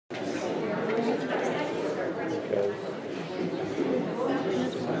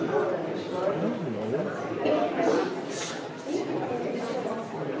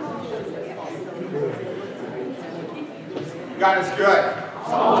God is good.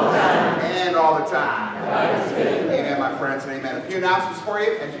 All the time. And all the time. God is good. Amen, my friends, and amen. A few announcements for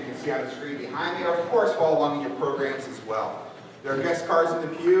you, as you can see on the screen behind me, or of course follow along in your programs as well. There are guest cards in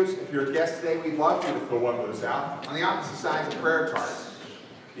the pews. If you're a guest today, we'd love you to fill one of those out. On the opposite sides are prayer cards,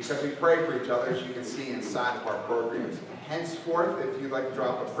 because we pray for each other, as you can see inside of our programs. Henceforth, if you'd like to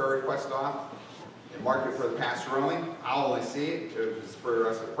drop a prayer request off and mark it for the pastor only, I'll only see it. If it's for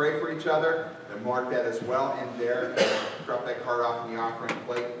us to pray for each other, then mark that as well in there. Drop that card off in the offering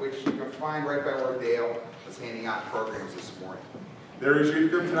plate, which you can find right by where Dale was handing out programs this morning. There is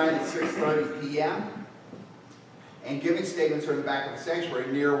youth group tonight at 6:30 p.m. And giving statements are in the back of the sanctuary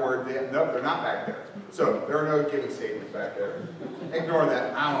near where nope, they're not back there. So there are no giving statements back there. Ignore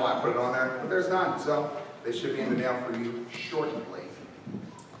that. I don't know why I put it on there, but there's none. So they should be in the mail for you shortly.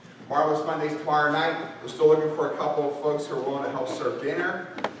 Marvelous Mondays tomorrow night. We're still looking for a couple of folks who are willing to help serve dinner.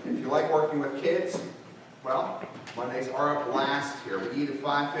 If you like working with kids, well, Mondays are a blast here. We eat at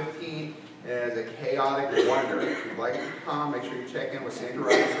 5:15. It is a chaotic wonder. If you'd like to come, make sure you check in with Sandra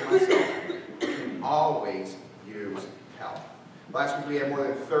Rogers and myself. You can always use help. Last week we had more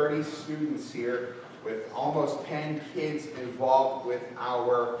than 30 students here with almost 10 kids involved with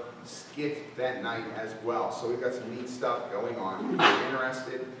our skit that night as well. So we've got some neat stuff going on. If you're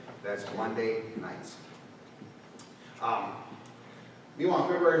interested, that's Monday nights. Meanwhile,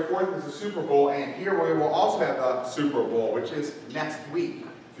 February 4th is the Super Bowl, and here we will also have the Super Bowl, which is next week.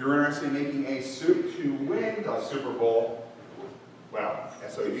 If you're interested in making a suit to win the Super Bowl, well,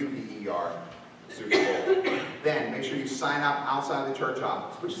 S-O-U-P-E-R, Super Bowl, then make sure you sign up outside the church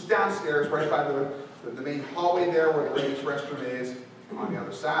office, which is downstairs right by the main hallway there where the ladies' restroom is, on the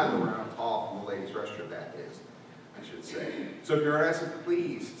other side of the round hall from the ladies' restroom, that is, I should say. So if you're interested,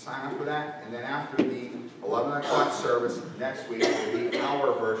 please sign up for that, and then after the 11 o'clock service next week will be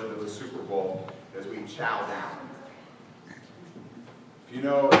our version of the Super Bowl as we chow down. If you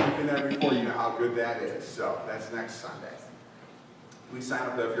know, if you've been there before, you know how good that is. So that's next Sunday. Please sign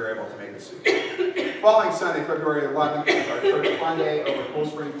up though if you're able to make the suit. Following Sunday, February 11th, is our church fun day over at Cool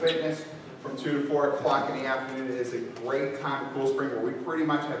Spring Fitness from 2 to 4 o'clock in the afternoon. It is a great time at Cool Spring where we pretty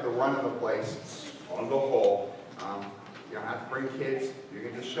much have the run of the place on the whole. You don't have to bring kids. You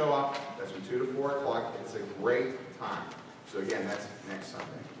can just show up. That's from 2 to 4 o'clock. It's a great time. So again, that's next Sunday.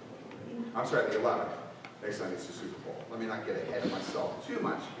 I'm sorry, the 11th. Next Sunday is the Super Bowl. Let me not get ahead of myself too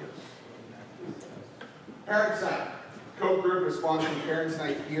much here. Parents' Night. Cope Group is sponsoring Parents'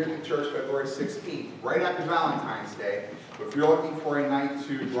 Night here at the church February 16th, right after Valentine's Day. But if you're looking for a night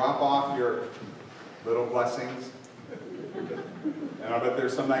to drop off your little blessings, and I bet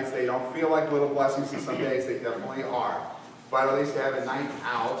there's some nights they don't feel like little blessings, and some days they definitely are. But at least to have a night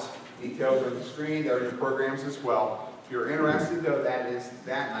out. Details are on the screen. There are your programs as well. If you're interested, though, that is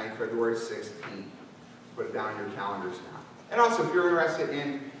that night, February 16th. Put it down in your calendars now. And also, if you're interested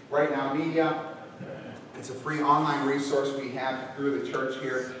in Right Now Media, it's a free online resource we have through the church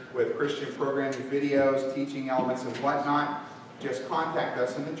here with Christian programming, videos, teaching elements, and whatnot. Just contact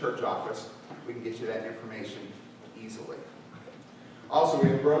us in the church office. We can get you that information easily. Also, we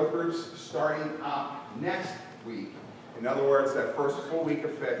have growth groups starting up next week. In other words, that first full week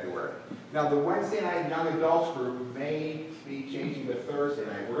of February. Now, the Wednesday night young adults group may be changing to Thursday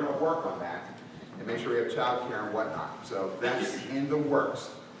night. We're going to work on that and make sure we have child care and whatnot. So that's in the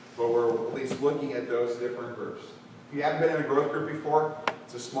works. But we're at least looking at those different groups. If you haven't been in a growth group before,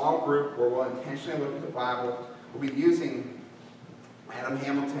 it's a small group where we'll intentionally look at the Bible. We'll be using Adam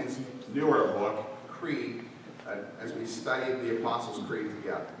Hamilton's newer book, Creed, as we study the Apostles' Creed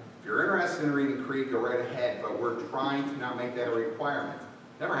together. If you're interested in reading Creed, go right ahead, but we're trying to not make that a requirement.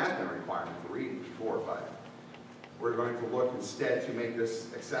 Never has been a requirement to read it before, but we're going to look instead to make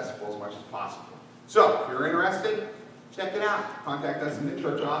this accessible as much as possible. So, if you're interested, check it out. Contact us in the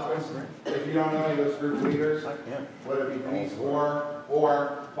church office. If you don't know any of those group leaders, whether it be Denise or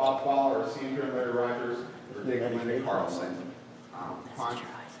Bob Fall or Sandra and Larry Rogers or Dick and Linda Carlson,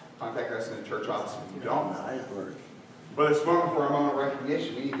 contact us in the church office if you don't know. But it's moment for a moment of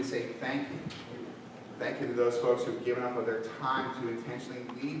recognition. We need to say thank you. Thank you to those folks who've given up of their time to intentionally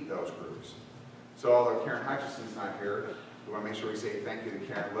lead those groups. So although Karen Hutchison's not here, we want to make sure we say thank you to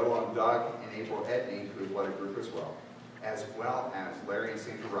Karen Little and Doug and April Edney, who've led a group as well as Larry and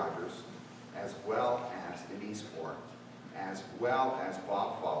Sandra Rogers, as well as Denise Orr, as well as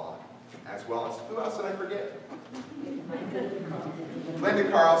Bob Falla, as well as, who else did I forget? Linda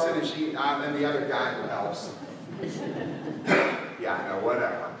Carlson and the other guy who helps. Yeah, I know,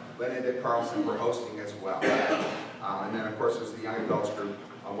 whatever. Linda Carlson for hosting as well. And then, of course, there's the Young Adults group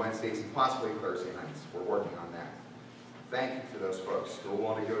on Wednesdays and possibly Thursday nights. We're working on that. Thank you to those folks who are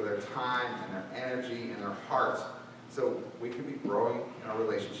willing to give their time and their energy and their hearts so we can be growing in our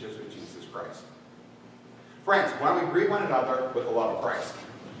relationships with Jesus Christ. Friends, why don't we greet one another with the love of Christ?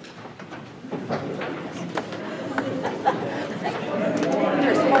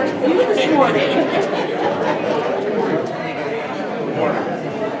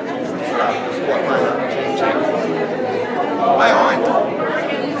 Am I on?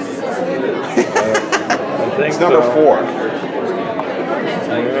 It's number 4.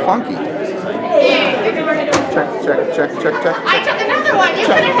 Funky. Check. I took another one. You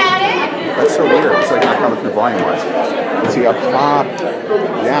could have had it. That's so weird. It's like not coming through volume-wise. See up top.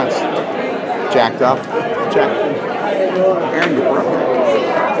 Yeah, it's jacked up. Check. Aaron, you broke it.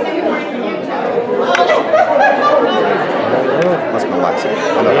 Must be Alexa. I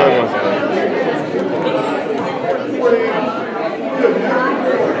know that one.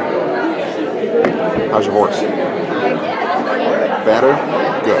 How's your horse? Better?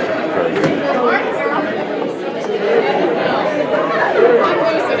 Good. Very good.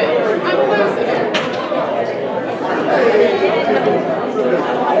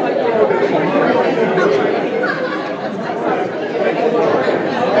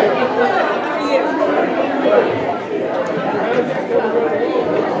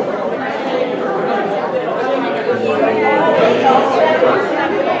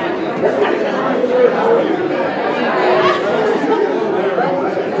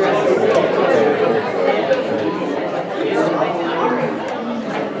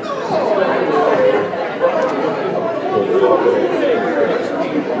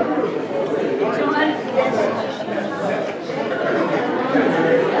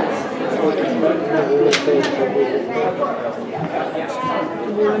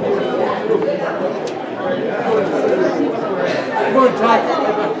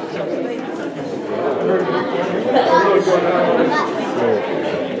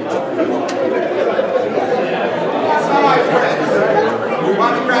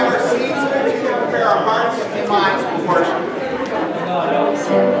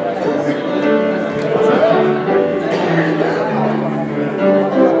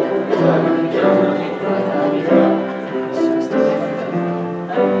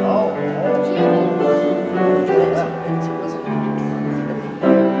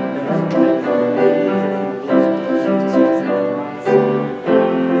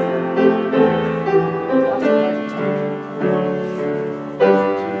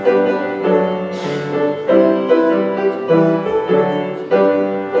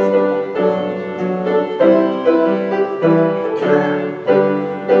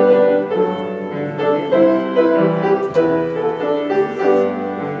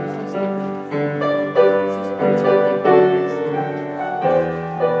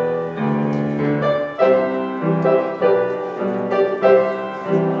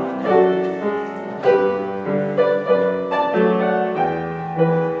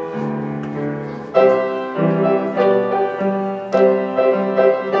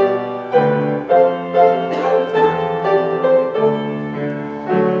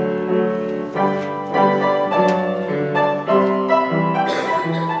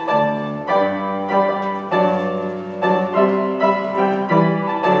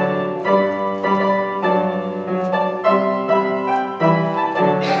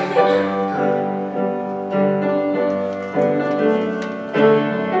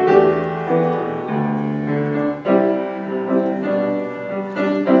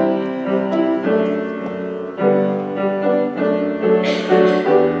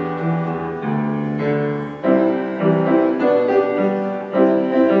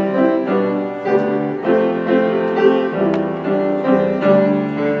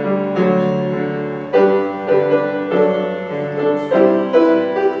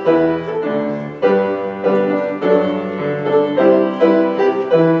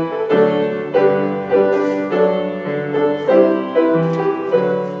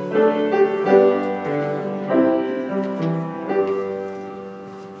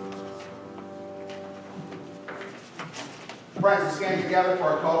 Friends, let's stand together for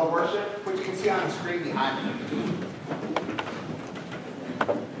our call to worship, which you can see on the screen behind me.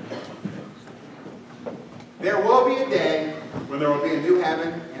 There will be a day when there will be a new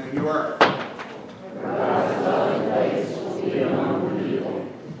heaven and a new earth.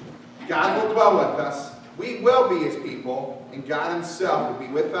 God will dwell with us. We will be his people, and God himself will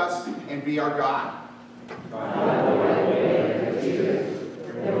be with us and be our God.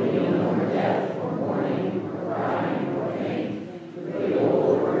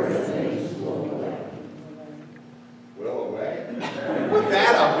 Will away? Put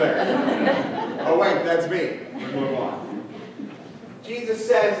that up there. Oh wait, that's me. Let's move on. Jesus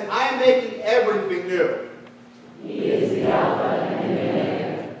says, I am making everything new.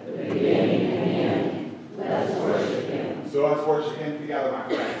 worship him together, my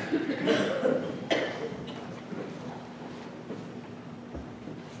friends.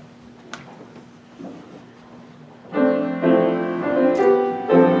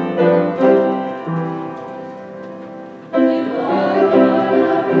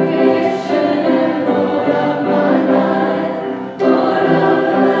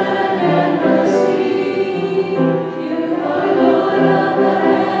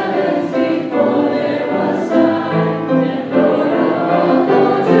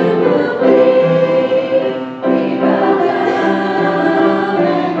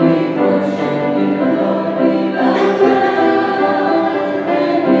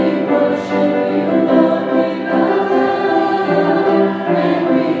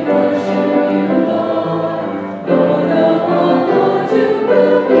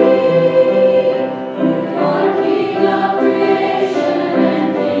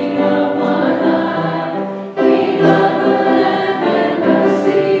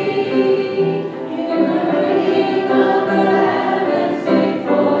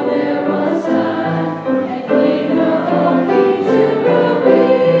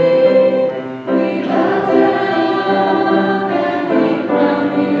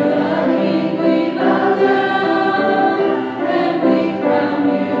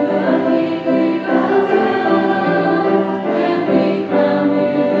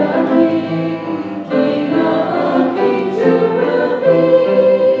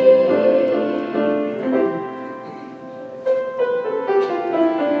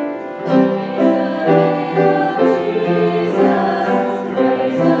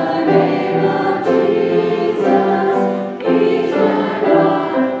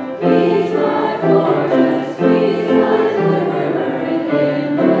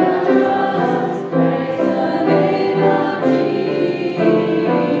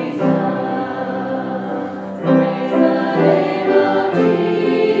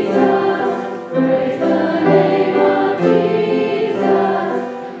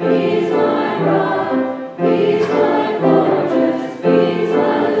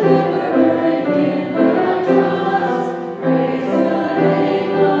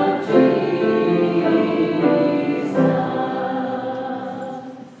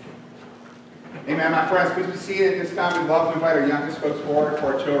 Amen, my friends. Please be seated. At this time, we'd love to invite our youngest folks forward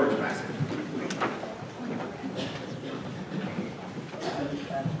for our children's message.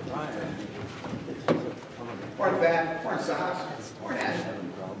 Morning, Ben. Morning, Socks. Morning, Ed.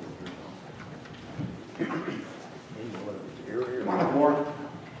 Come on aboard.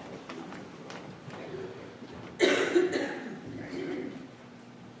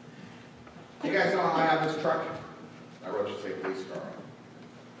 You guys know how I have this truck? I wrote you say police car.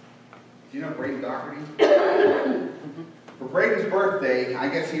 Do you know Braden Doherty? For Braden's birthday, I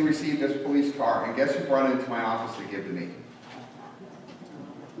guess he received this police car, and guess who brought it into my office to give to me?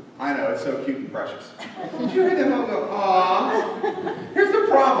 I know, it's so cute and precious. Did you hear them all go, aww? Here's the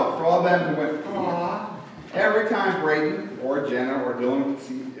problem for all them who went, aww. Every time Braden or Jenna or Dylan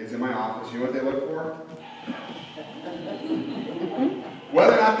is in my office, you know what they look for?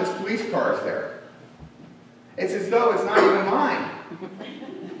 Whether or not this police car is there. It's as though it's not even mine.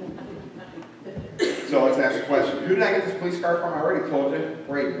 So let's ask the question, who did I get this police car from? I already told you,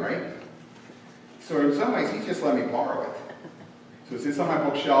 Braden, right? So in some ways, he just let me borrow it. So it sits on my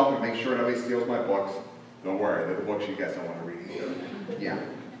bookshelf and make sure nobody steals my books. Don't worry, they're the books you guys don't want to read either. Yeah,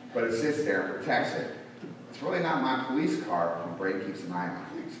 but it sits there and protects it. It's really not my police car when Braden keeps an eye on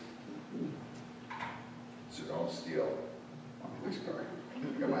things. So don't steal my police car.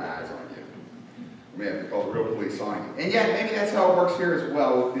 I've got my eyes on you. We may have to call the real police on you. And yet, maybe that's how it works here as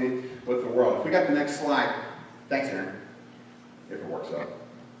well with the world. If we got the next slide, thanks, Aaron, if it works out.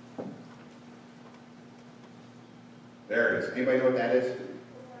 There it is. Anybody know what that is?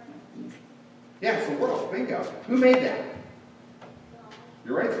 Yeah, it's the world. Bingo. Who made that?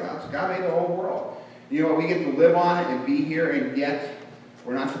 You're right, Klaus. God made the whole world. You know, we get to live on it and be here, and yet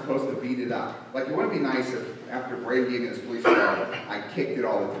we're not supposed to beat it up. Like, it wouldn't be nice if after Brady gave me this police car, I kicked it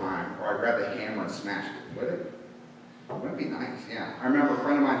all the time, or I grabbed a hammer and smashed it, would it? It wouldn't be nice, yeah. I remember a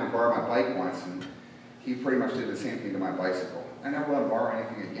friend of mine who borrowed my bike once, and he pretty much did the same thing to my bicycle. I never let him borrow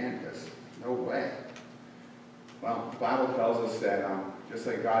anything again, because no way. Well, the Bible tells us that just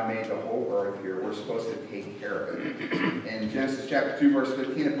like God made the whole earth here, we're supposed to take care of it. In Genesis chapter 2, verse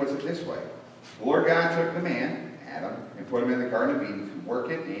 15, it puts it this way. The Lord God took the man, Adam, and put him in the Garden of Eden to work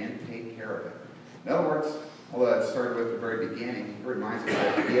it and take care of it. In other words, although that started with the very beginning, it reminds us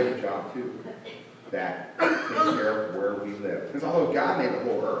that we have a job too. That takes care of where we live. Because although God made the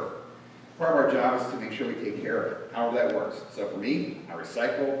whole earth, part of our job is to make sure we take care of it, however that works. So for me, I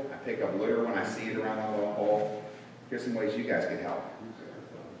recycle, I pick up litter when I see it around that little hole, Here's some ways you guys can help.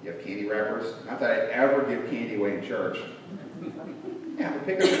 You have candy wrappers. Not that I ever give candy away in church. Yeah, but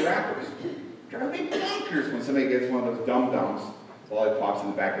pick up the wrappers. Drive me bonkers when somebody gets one of those dum-dums, lollipops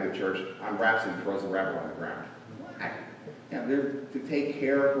in the back of the church, unwraps it and throws the wrapper on the ground. Why? Yeah, they're to take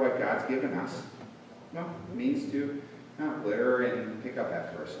care of what God's given us. Well, it means to not litter and pick up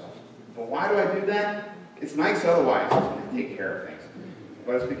after ourselves. But why do I do that? It's nice otherwise to take care of things.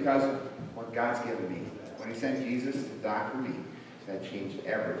 But it's because of what God's given me. When he sent Jesus to die for me, that changed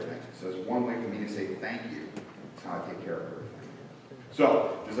everything. So it's one way for me to say thank you. It's how I take care of everything.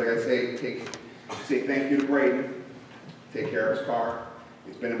 So, just like I say thank you to Braden. Take care of his car.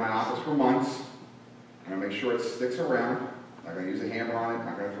 It's been in my office for months. I'm going to make sure it sticks around. I'm not going to use a hammer on it. I'm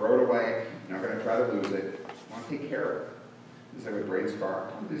not going to throw it away. I'm not going to try to lose it. I want to take care of it. Just like with Braden's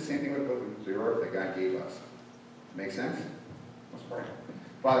car. I'll do the same thing with the earth that God gave us. Make sense? Let's pray.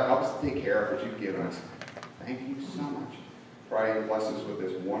 Father, help us to take care of what you've given us. Thank you so much. Pray and bless us with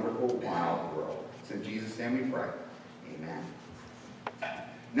this wonderful, wild world. It's in Jesus' name we pray. Amen.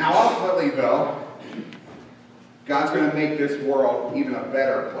 Now, ultimately, though, God's going to make this world even a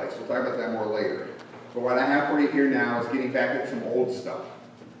better place. We'll talk about that more later. But what I have for you here now is getting back at some old stuff,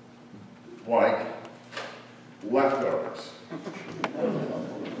 like leftovers.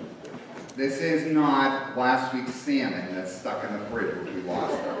 This is not last week's salmon that's stuck in the fridge, which we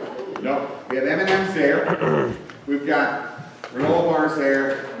lost. No, we have M&M's there. We've got granola bars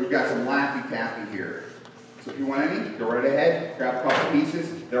there. We've got some Laffy Taffy here. So if you want any, go right ahead, grab a couple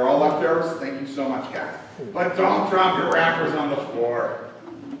pieces. They're all leftovers. Thank you so much, guys. But don't drop your wrappers on the floor.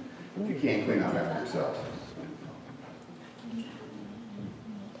 You can't clean up after yourselves.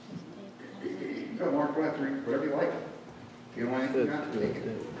 Go, Mark, go ahead, drink whatever you like. If you don't want anything, not take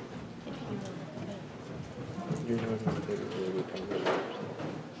it.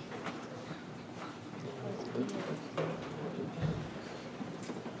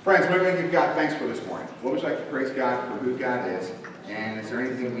 Friends, what do you give God thanks for this morning? What would you like to praise God for who God is? And is there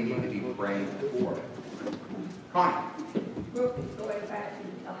anything we need to be praying for? Connie. Brooke is going back to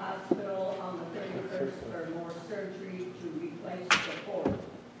the hospital on the 31st for more surgery to replace the port.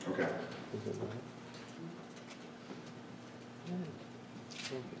 Okay.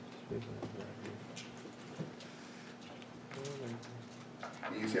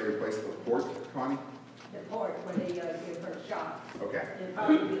 You say replace the port, Connie? The port where they give her shots. Okay. It'll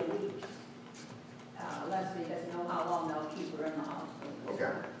probably be a week. Leslie doesn't know how long they'll keep her in the hospital.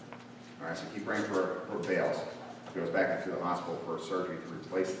 Okay. All right, so keep praying for Bales. Goes back into the hospital for surgery to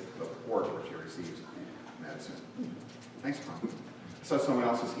replace the port where she receives medicine. Thanks, Connie. I saw someone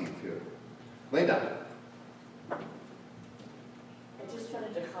else's hand, too. Linda. I just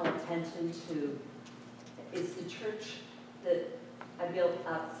wanted to call attention to, is the church that I built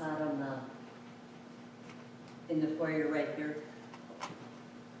outside on in the foyer right here,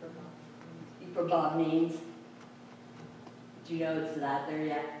 for Bob Means. Do you know it's out there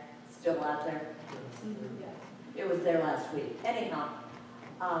yet? Still out there? It was there last week. Anyhow,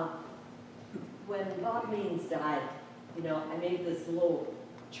 when Bob Means died, you know, I made this little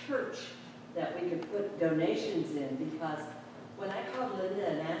church that we could put donations in, because when I called Linda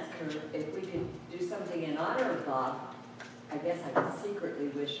and asked her if we could do something in honor of Bob, I guess I was secretly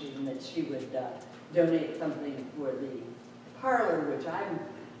wishing that she would donate something for the parlor, which I'm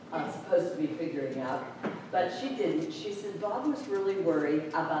supposed to be figuring out. But she didn't. She said Bob was really worried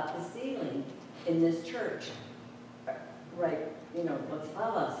about the ceiling in this church. Right, you know, what's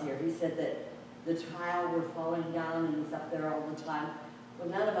above us here. He said that the tile were falling down and was up there all the time. Well,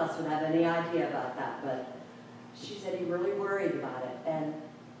 none of us would have any idea about that, but she said he really worried about it. And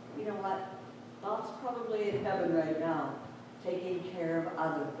you know what? Bob's probably in heaven right now, taking care of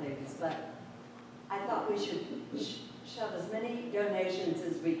other things, but I thought we should shove as many donations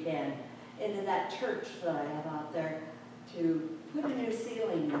as we can into that church that I have out there to put a new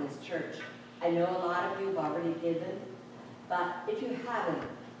ceiling in this church. I know a lot of you have already given, but if you haven't,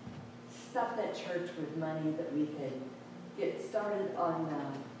 stuff that church with money that we can get started on,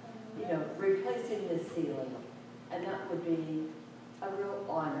 you know, replacing this ceiling. And that would be a real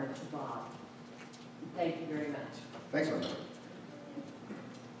honor to Bob. Thank you very much. Thanks, Linda.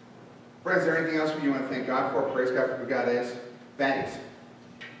 Friends, is there anything else you want to thank God for? Praise God for who God is. That is.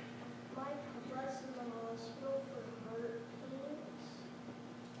 Mike, bless in the hospital for hurricanes.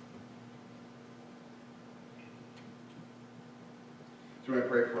 So we're going to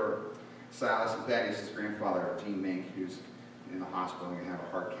pray for Silas and Thaddeus, his grandfather, Gene Mink, who's in the hospital and going to have a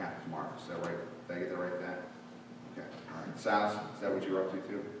heart cath tomorrow. Is that right? Did I get that right, Dad? Okay. All right. Silas, is that what you're up to,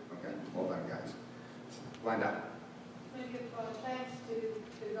 too? Okay. Well done, guys. Glenda. Thank you, thanks to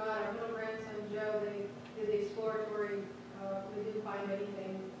God, our little grandson Joe, they did the exploratory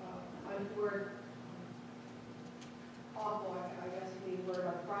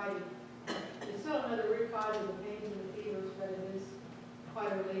try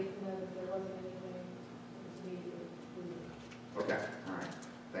to relate to them if there wasn't anything that was needed. Okay, all right.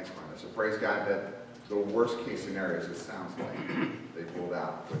 Thanks, Glenda. So praise God that the worst case scenarios, it sounds like, they pulled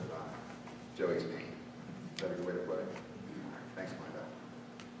out with Joey's pain. Is that a good way to put it? All right, thanks, Glenda.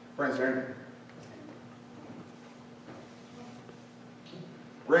 Friends, there.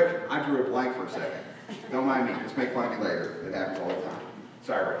 Rick, I drew a blank for a second. Don't mind me. Just make fun of me later. It happens all the time.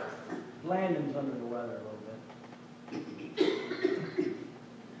 Sorry, Rick. Landon's under the weather a little bit.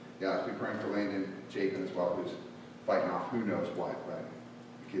 Yeah, let's be praying for Landon Chapin as well, who's fighting off who knows what, but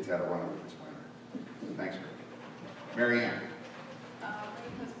the kids had a run over this winter. Thanks, Rick. Mary Ann. Ray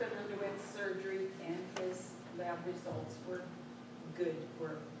has been underwent surgery and his lab results were good.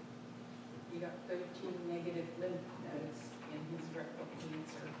 He got 13 negative lymph nodes in his rectal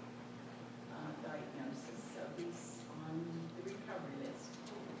cancer diagnosis, so he's on the recovery list.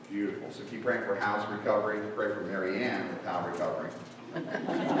 Beautiful. So keep praying for Hal's recovery. Pray for Mary Ann with Hal recovery.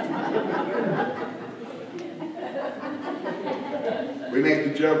 We make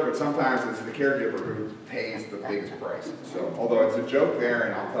the joke, but sometimes it's the caregiver who pays the biggest price. So although it's a joke there,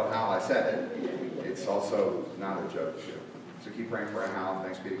 and I'll tell Hal I said it, it's also not a joke too. So keep praying for Hal.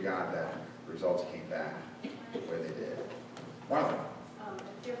 Thanks be to God that the results came back the way they did. Martha.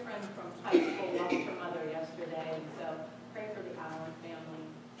 A dear friend from high school lost her mother yesterday, and so pray for the Allen family.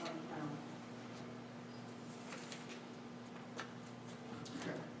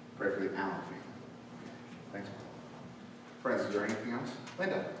 Okay. Pray for the Allen family. Thanks. Friends, is there anything else?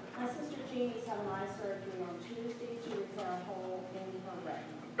 Linda. My sister Jeannie's having eye surgery on Tuesday to repair a hole in her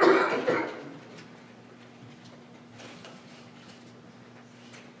retina.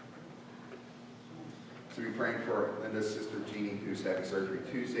 So we're praying for Linda's sister Jeannie, who's having surgery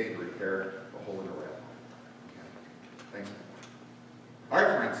Tuesday to repair a hole in her retina. Okay. Thanks. All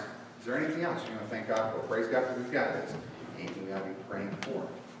right, friends. Is there anything else you want to thank God for? Praise God for we've got this. Anything we ought to be praying for?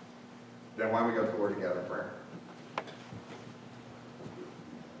 Then why don't we go to the Lord together in prayer?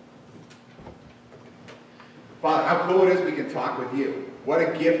 Father, how cool it is we can talk with you. What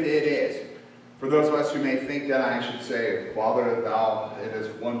a gift it is. For those of us who may think that I should say, Father, thou, it is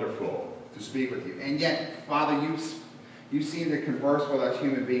wonderful to speak with you. And yet, Father, you seem to converse with us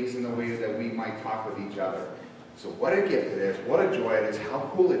human beings in the way that we might talk with each other. So what a gift it is, what a joy it is, how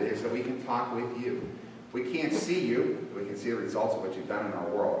cool it is that we can talk with you. We can't see you, we can see the results of what you've done in our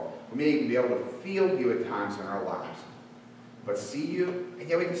world. We may even be able to feel you at times in our lives. But see you, and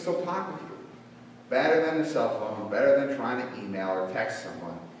yet we can still talk with you. Better than the cell phone, better than trying to email or text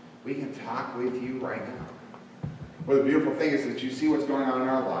someone. We can talk with you right now. Well, the beautiful thing is that you see what's going on in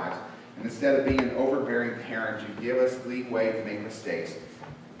our lives, and instead of being an overbearing parent, you give us leeway to make mistakes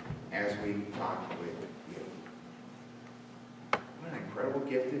as we talk with you. What an incredible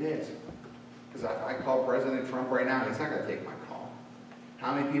gift it is. Because if I call President Trump right now, he's not going to take my call.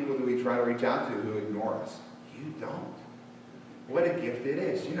 How many people do we try to reach out to who ignore us? You don't. What a gift it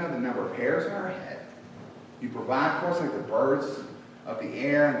is. You know the number of hairs in our head. You provide for us like the birds of the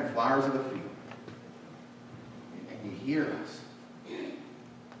air and the flowers of the field. And you hear us.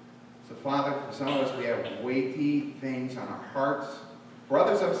 So Father, for some of us we have weighty things on our hearts. For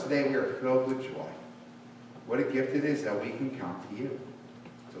others of us today we are filled with joy. What a gift it is that we can come to you.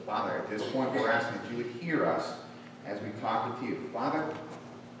 So Father, at this point we're asking that you would hear us as we talk with you. Father,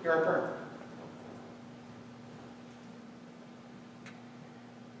 hear our prayer.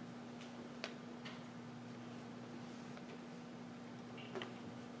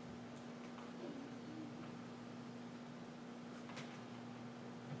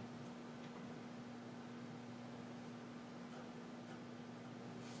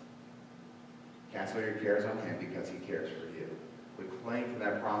 Cast all your cares on him because he cares for you. We cling to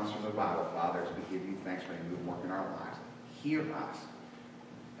that promise from the Bible, Father, as we give you thanks for your move work in our lives. Hear us.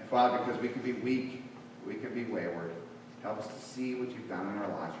 And Father, because we can be weak, we can be wayward, help us to see what you've done in our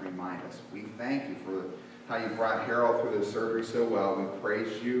lives. Remind us. We thank you for how you brought Harold through the surgery so well. We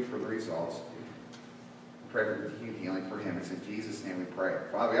praise you for the results. We pray for continued healing for him. It's in Jesus' name we pray.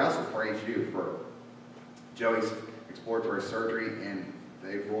 Father, we also praise you for Joey's exploratory surgery, and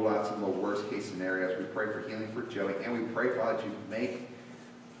they've ruled out some of the worst case scenarios. We pray for healing for Joey, and we pray, Father, that you make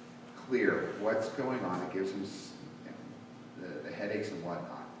clear what's going on that gives him the headaches and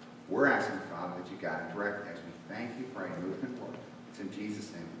whatnot. We're asking, Father, that you guide and direct as we thank you for your movement forward. It's in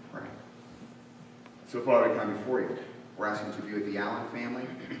Jesus' name we pray. So, Father, we come before you. We're asking you to be with the Allen family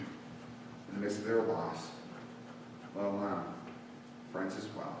in the midst of their loss. Well, friends as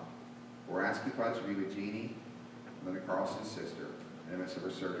well. We're asking, Father, to be with Jeannie, Linda Carlson's sister, in the midst of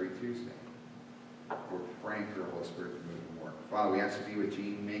her surgery Tuesday. We're praying for the Holy Spirit to move and work. Father, we ask you to be with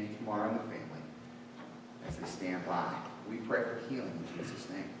Jean and Mink tomorrow and the family as they stand by. we pray for healing in Jesus'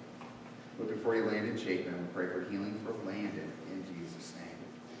 name. But before you Landon Chapin, we pray for healing for Landon in Jesus' name.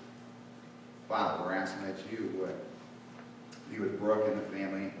 Father, we're asking that you would be with Brooke and the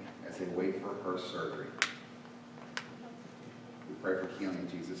family as they wait for her surgery. We pray for healing in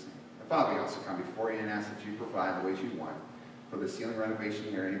Jesus' name. And Father, we also come before you and ask that you provide the ways you want for the ceiling renovation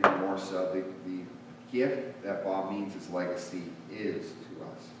here, and even more so, the gift that Bob means his legacy is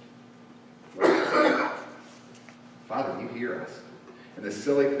to us. Father, you hear us. And the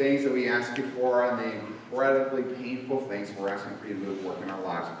silly things that we ask you for and the incredibly painful things we're asking for you to work in our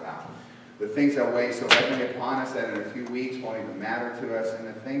lives about. The things that weigh so heavily upon us that in a few weeks won't even matter to us, and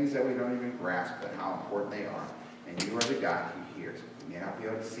the things that we don't even grasp but how important they are. And you are the God who hears. We may not be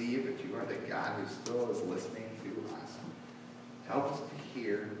able to see you, but you are the God who still is listening to us. Help us to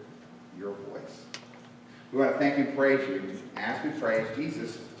hear your voice. We want to thank you and praise you. As we praise,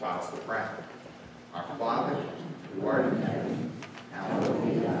 Jesus taught us to pray. Our Father, who art in heaven, hallowed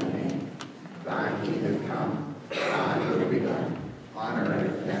be thy name. Thy kingdom come, thy will be done, on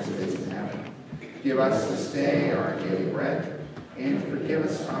earth as it is in heaven. Give us this day our daily bread, and forgive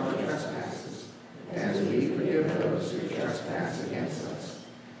us our trespasses, as we forgive those who trespass against us.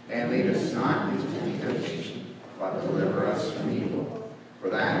 And lead us not into temptation, but deliver us from evil. For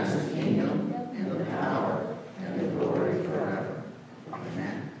that is the kingdom, and the power, and the glory forever.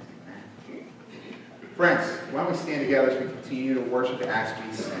 Amen. Amen. Friends, why don't we stand together as we continue to worship as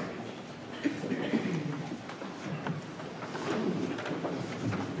we sing.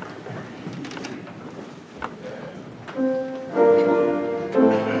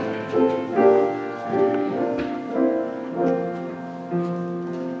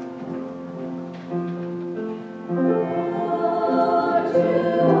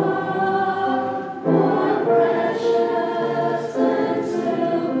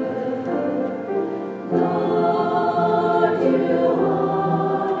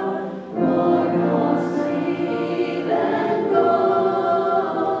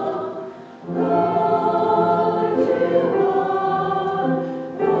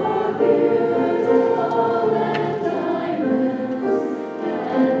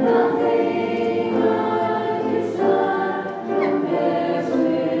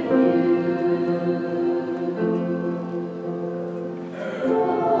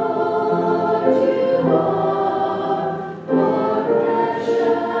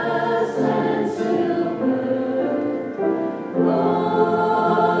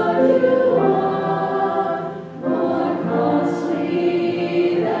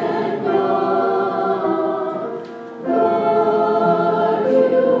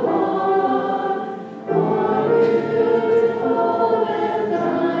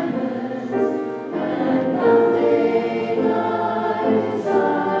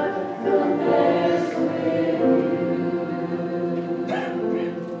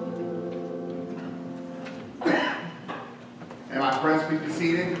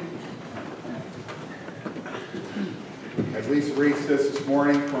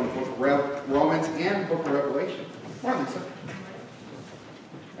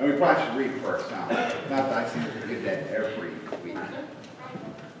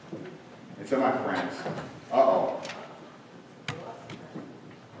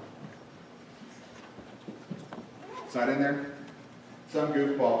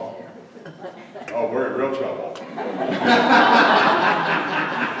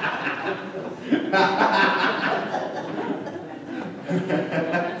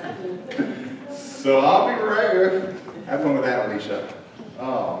 So I'll be right with. Have fun with that, Alicia.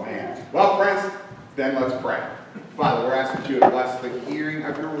 Oh, man. Well, friends, then let's pray. Father, we're asking you to bless the hearing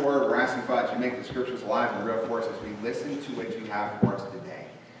of your word. We're asking, Father, that you make the scriptures alive and real for us as we listen to what you have for us today.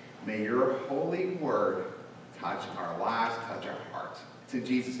 May your holy word touch our lives, touch our hearts. It's in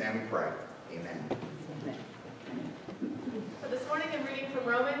Jesus' name we pray. Amen. So this morning I'm reading from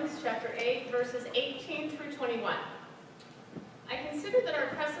Romans chapter 8, verses 18 through 21. I consider that our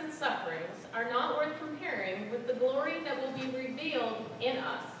present sufferings are not worth comparing with the glory that will be revealed in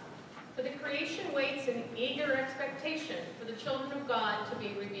us. For the creation waits in eager expectation for the children of God to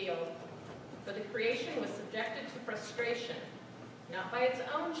be revealed. For the creation was subjected to frustration, not by its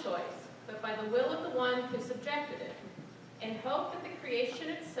own choice, but by the will of the one who subjected it, in hope that the creation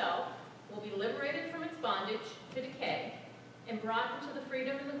itself will be liberated from its bondage to decay and brought into the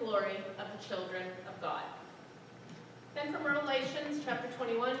freedom and the glory of the children of God. Then from Revelations chapter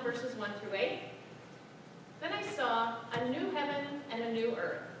 21, verses 1 through 8. Then I saw a new heaven and a new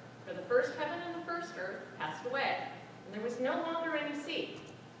earth. For the first heaven and the first earth passed away, and there was no longer any sea.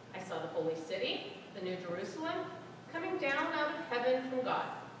 I saw the holy city, the new Jerusalem, coming down out of heaven from God,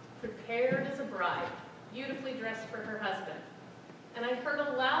 prepared as a bride, beautifully dressed for her husband. And I heard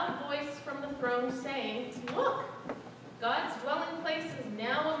a loud voice from the throne saying, "Look, God's dwelling place is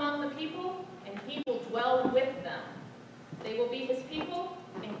now among the people, and he will dwell with them. They will be his people,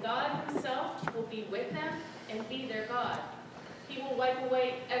 and God himself will be with them and be their God. He will wipe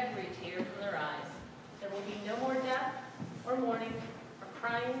away every tear from their eyes. There will be no more death, or mourning, or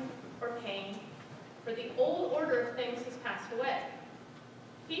crying, or pain, for the old order of things has passed away."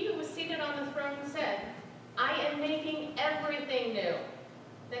 He who was seated on the throne said, "I am making everything new."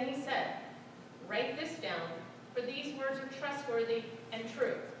 Then he said, "Write this down, for these words are trustworthy and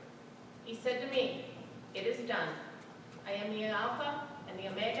true." He said to me, "It is done. I am the Alpha and the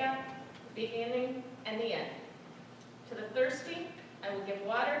Omega, the beginning and the end. To the thirsty, I will give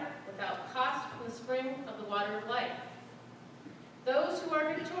water without cost from the spring of the water of life. Those who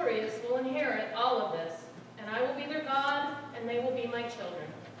are victorious will inherit all of this, and I will be their God, and they will be my children.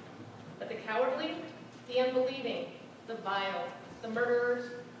 But the cowardly, the unbelieving, the vile, the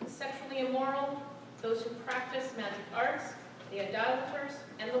murderers, the sexually immoral, those who practice magic arts, the idolaters,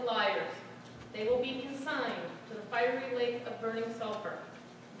 and the liars, they will be consigned to the fiery lake of burning sulfur.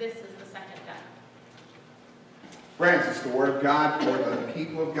 This is the second death." Friends, it's the word of God for the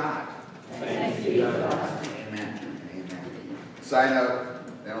people of God. Thanks be to God. Amen. Amen. Side note,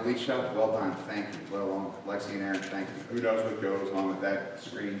 then Alicia, well done. Thank you. Well done. Lexi and Aaron, thank you. Who knows what goes on with that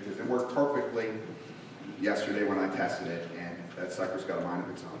screen, because it worked perfectly yesterday when I tested it, and that sucker's got a mind of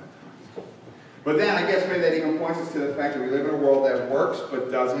its own at times. But then I guess maybe that even points us to the fact that we live in a world that works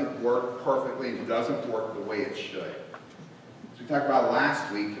but doesn't work perfectly and doesn't work the way it should. As we talked about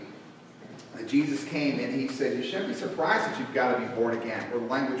last week, that Jesus came and he said, you shouldn't be surprised that you've got to be born again. Or the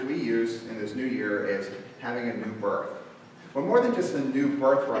language we use in this new year is having a new birth. But more than just a new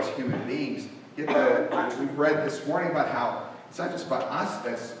birth for us human beings, we've read this morning about how it's not just about us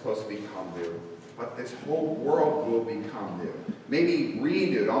that's supposed to become new, but this whole world will become new. Maybe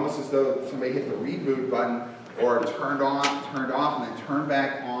renewed, almost as though somebody hit the reboot button or turned off, and then turned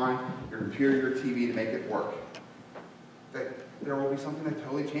back on your computer, your TV to make it work. That there will be something that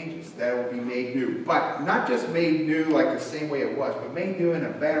totally changes, that will be made new. But not just made new like the same way it was, but made new in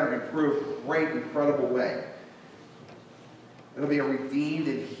a better, improved, great, incredible way. It'll be a redeemed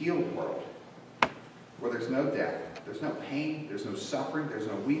and healed world where there's no death, there's no pain, there's no suffering, there's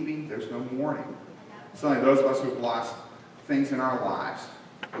no weeping, there's no mourning. Suddenly those of us who've lost things in our lives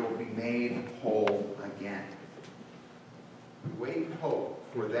will be made whole again. We wait and hope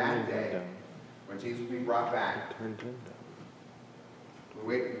for that day when Jesus will be brought back. We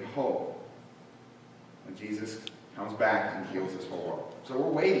wait and hope when Jesus comes back and heals this whole world. So we're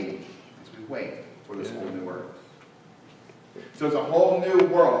waiting as we wait for this whole new earth. So it's a whole new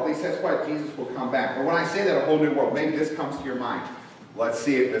world. At least that's why Jesus will come back. But when I say that, a whole new world, maybe this comes to your mind. Let's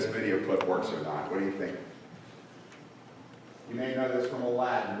see if this video clip works or not. What do you think? You may know this from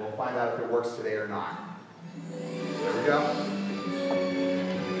Aladdin. We'll find out if it works today or not. There we go.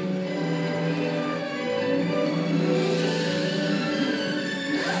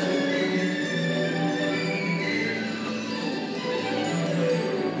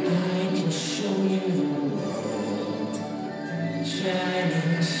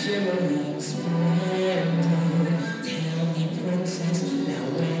 Shining, shimmering splendor. Tell me, princess, now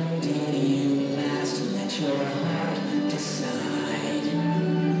when did you last let your heart decide?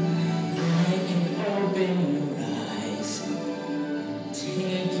 I can open your eyes,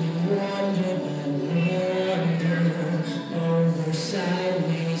 take you wonder by wonder, over,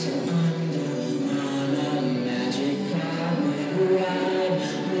 sideways, or under, on a magic carpet ride.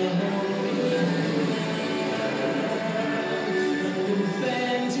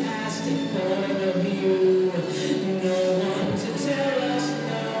 Fantastic point of view. No one to tell us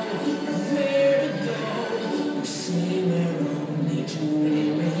no, or where to go. We say we're only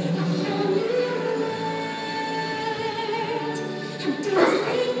dreaming. A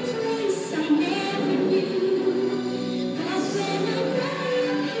dazzling place I never knew. But when I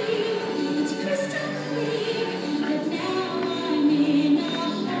got here, it's crystal clear. But now I'm in a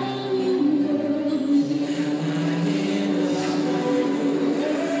whole new world. Now I'm in a whole new world.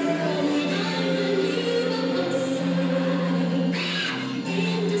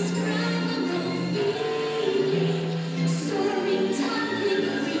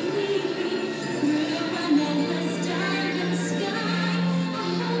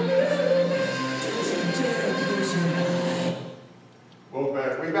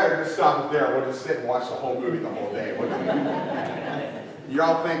 We better just stop it there. We'll just sit and watch the whole movie the whole day. You're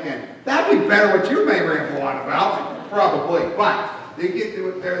all thinking, that'd be better what you may ramble on about. Probably. But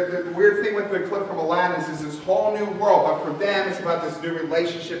The weird thing with the clip from Aladdin is this whole new world, but for them it's about this new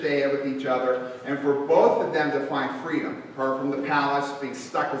relationship they have with each other, and for both of them to find freedom. Her from the palace, being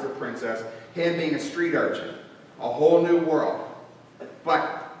stuck as a princess, him being a street urchin. A whole new world.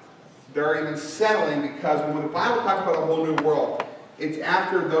 But they're even settling because when the Bible talks about a whole new world, it's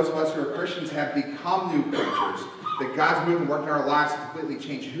after those of us who are Christians have become new creatures, that God's moved and worked in our lives to completely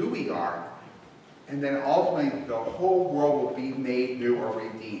change who we are. And then ultimately, the whole world will be made new or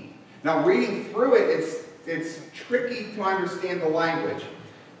redeemed. Now, reading through it, it's tricky to understand the language.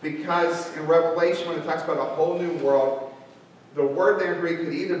 Because in Revelation, when it talks about a whole new world, the word there in Greek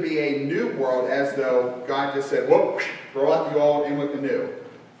could either be a new world, as though God just said, whoop, throw out the old, in with the new.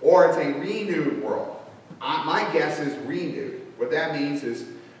 Or it's a renewed world. My guess is renewed. What that means is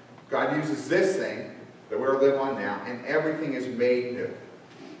God uses this thing that we live on now, and everything is made new.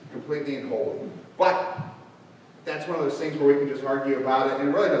 Completely and wholly. But that's one of those things where we can just argue about it, and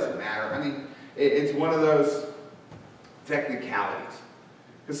it really doesn't matter. I mean, it's one of those technicalities.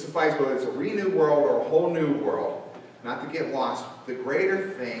 Because suffice whether it's a renewed world or a whole new world, not to get lost, the greater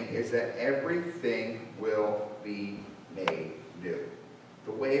thing is that everything will be made new.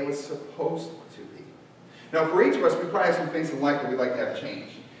 The way it was supposed to be. Now, for each of us, we probably have some things in life that we'd like to have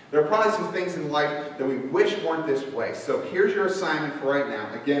changed. There are probably some things in life that we wish weren't this way. So here's your assignment for right now.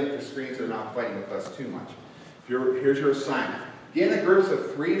 Again, if the screens are not fighting with us too much. Here's your assignment. Get in groups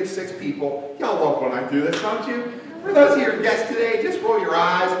of 3 to 6 people. Y'all love when I do this, don't you? For those of your guests today, just roll your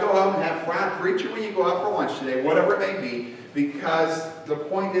eyes, go home and have fun. Preach it when you go out for lunch today, whatever it may be. Because the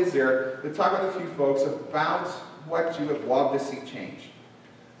point is there to talk with a few folks about what you would love to see change.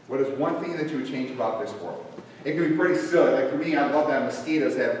 What is one thing that you would change about this world? It can be pretty silly. Like for me, I'd love to have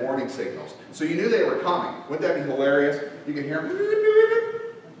mosquitoes that have warning signals. So you knew they were coming. Wouldn't that be hilarious? You could hear them.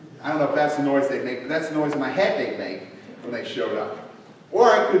 I don't know if that's the noise they make, but that's the noise in my head they'd make when they showed up.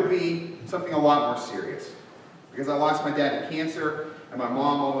 Or it could be something a lot more serious. Because I lost my dad to cancer, and my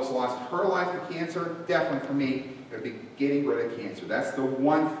mom almost lost her life to cancer. Definitely for me, it would be getting rid of cancer. That's the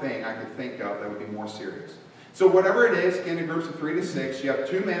one thing I could think of that would be more serious. So whatever it is, get in groups of 3 to 6. You have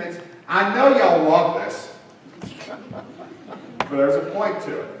 2 minutes. I know y'all love this. But there's a point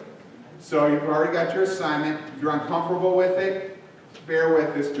to it. So you've already got your assignment. If you're uncomfortable with it, bear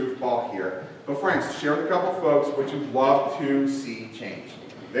with this goofball here. But friends, share with a couple folks what you'd love to see change.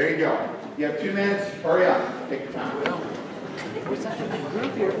 There you go. You have 2 minutes. Hurry up. Take your time. We're such a big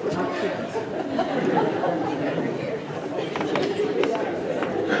group here for our kids.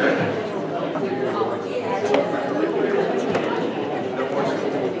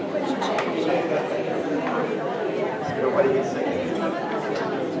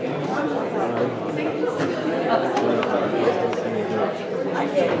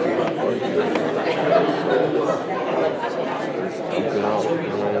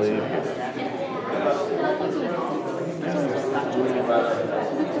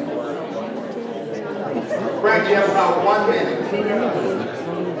 Frank, you have about 1 minute.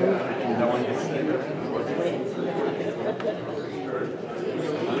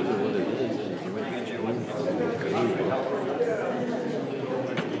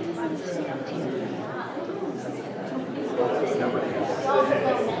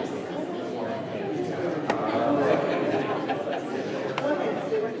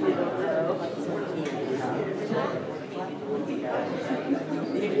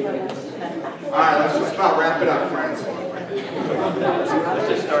 All right, let's just about wrap it up, friends. Let's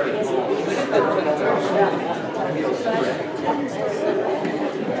just start it.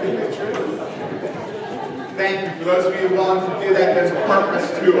 Thank you. For those of you willing to do that, there's a purpose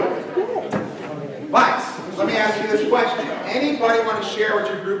to it. But let me ask you this question. Anybody want to share what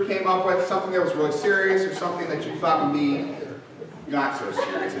your group came up with? Something that was really serious or something that you thought would be not so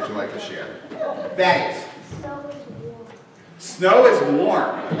serious that you'd like to share? Thanks. Snow is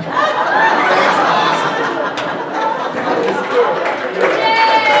warm. That's awesome.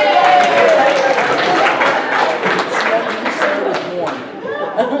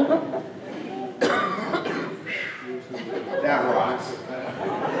 That rocks.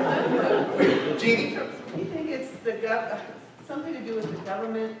 Jeannie. You think it's something to do with the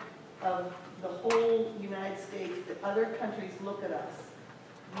government of the whole United States, that other countries look at us,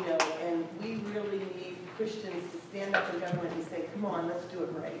 you know, and we really need Christians to stand up in government and say, come on, let's do it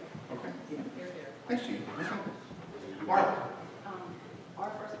right. Okay. Yeah. Thanks, Jeannie. Mark.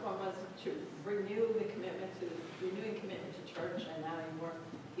 Our first one was to renewing commitment to church, and having more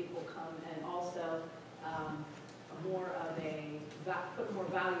people come, and also more of put more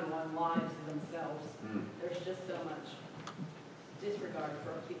value on lives themselves. There's just so much disregard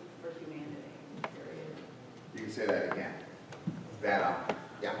for humanity, period. You can say that again. that,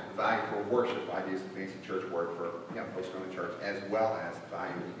 yeah, the value for worship, I use the fancy church word for folks going to church, as well as the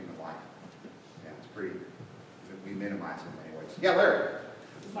value of human life. Yeah, it's pretty, we minimize it in many ways. Yeah, Larry?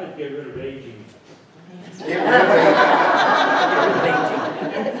 Might get rid of aging.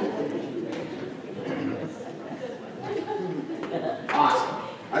 Awesome.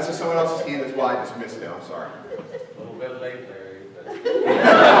 I saw someone else's hand as well. I just missed it. I'm sorry. A little bit late, Larry.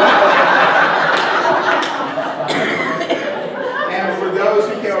 And for those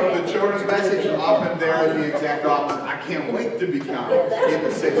who came up with the children's message, often they're the exact opposite. I can't wait to become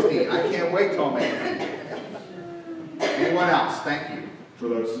into 16. I can't wait till I'm 18. Anyone else? Thank you for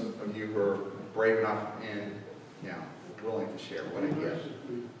those of you who are brave enough and willing to share. What a gift.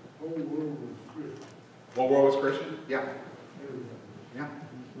 The whole world was good. Whole world was Christian? Yeah. Yeah.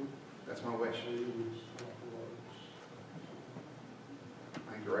 That's my wish. I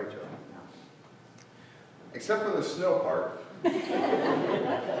think you're right, Joe. Yeah. Except for the snow part.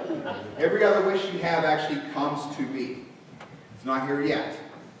 Every other wish you have actually comes to be. It's not here yet.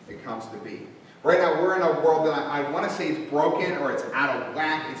 It comes to be. Right now, we're in a world that I want to say it's broken or it's out of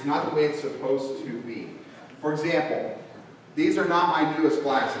whack. It's not the way it's supposed to be. For example, these are not my newest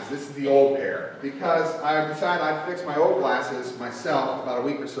glasses. This is the old pair. Because I decided I'd fix my old glasses myself about a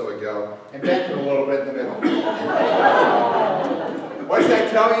week or so ago and bent them a little bit in the middle. What does that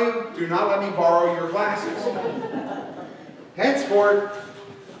tell you? Do not let me borrow your glasses. Henceforth,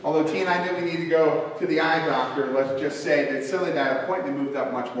 although T and I knew we needed to go to the eye doctor, let's just say that suddenly that appointment moved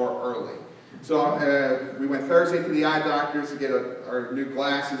up much more early. So we went Thursday to the eye doctors to get our new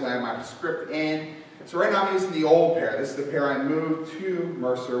glasses. I have my script in. So right now I'm using the old pair. This is the pair I moved to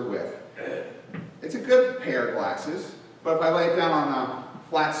Mercer with. It's a good pair of glasses, but if I lay it down on a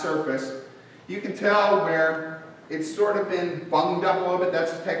flat surface, you can tell where it's sort of been bunged up a little bit.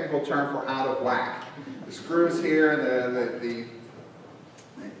 That's the technical term for out of whack. The screws here,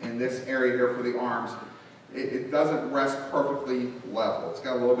 in this area here for the arms, it doesn't rest perfectly level. It's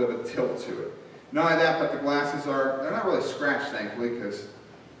got a little bit of a tilt to it. Not only that, but the glasses they're not really scratched, thankfully, because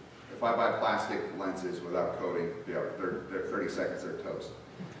if I buy plastic lenses without coating, they're 30 seconds, they're toast.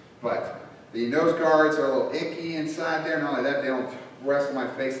 But the nose guards are a little icky inside there. Not only that, they don't rest on my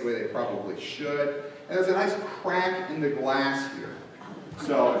face the way they probably should. And there's a nice crack in the glass here.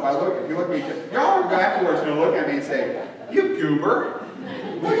 So if you look at me, y'all are afterwards going to look at me and say, "You goober,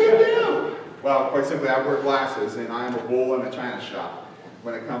 what do you do?" Well, quite simply, I wear glasses, and I am a bull in a china shop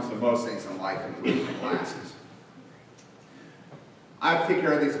when it comes to most things in life, including glasses. I have to take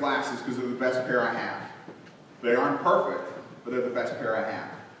care of these glasses because they're the best pair I have. They aren't perfect, but they're the best pair I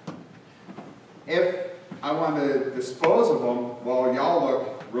have. If I want to dispose of them, well, y'all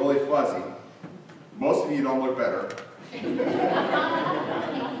look really fuzzy. Most of you don't look better.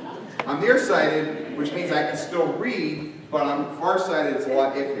 I'm nearsighted, which means I can still read, but I'm farsighted, it's a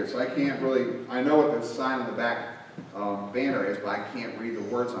lot iffier, so I can't really, I know what the sign on the back banner is, but I can't read the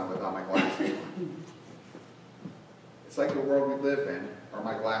words on it without my glasses. It's like the world we live in, are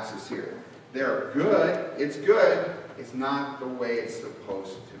my glasses here. They're good, it's not the way it's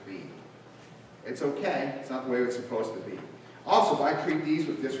supposed to be. It's okay, it's not the way it's supposed to be. Also, if I treat these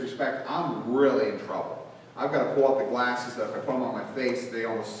with disrespect, I'm really in trouble. I've got to pull out the glasses that if I put them on my face, they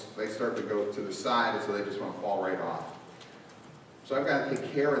start to go to the side, and so they just want to fall right off. So I've got to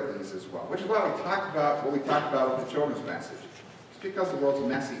take care of these as well, which is why we talked about what we talked about with the children's message. Just because the world's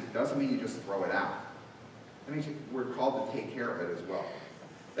messy doesn't mean you just throw it out. That means we're called to take care of it as well.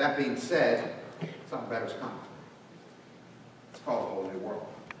 That being said, something better's coming. It's called a whole new world.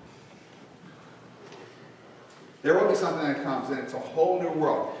 There will be something that comes, and it's a whole new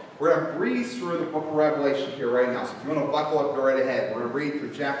world. We're going to breeze through the book of Revelation here right now. So if you want to buckle up, go right ahead. We're going to read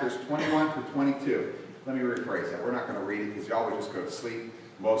through chapters 21 through 22. Let me rephrase that. We're not going to read it because y'all would just go to sleep,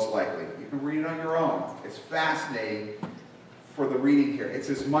 most likely. You can read it on your own. It's fascinating for the reading here. It's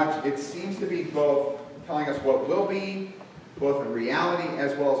as much, it seems to be both telling us what will be, both in reality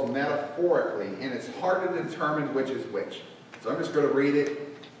as well as metaphorically, and it's hard to determine which is which. So I'm just going to read it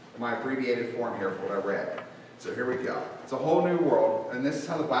in my abbreviated form here for what I read. So here we go. It's a whole new world, and this is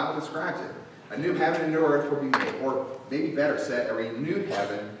how the Bible describes it. A new heaven and new earth will be made, or maybe better said, a renewed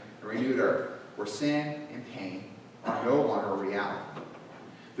heaven, a renewed earth, where sin and pain are no longer a reality.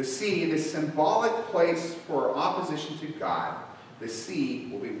 The sea, this symbolic place for opposition to God, the sea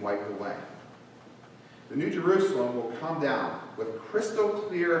will be wiped away. The New Jerusalem will come down with crystal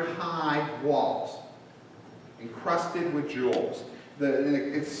clear high walls, encrusted with jewels.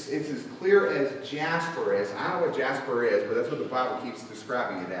 It's as clear as jasper is. I don't know what jasper is, but that's what the Bible keeps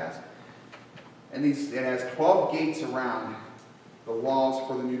describing it as. And it has 12 gates around the walls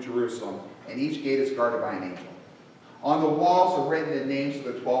for the New Jerusalem, and each gate is guarded by an angel. On the walls are written the names of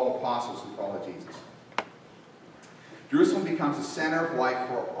the 12 apostles who followed Jesus. Jerusalem becomes the center of life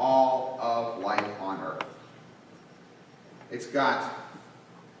for all of life on earth. It's got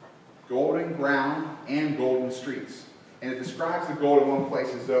golden ground and golden streets. And it describes the gold in one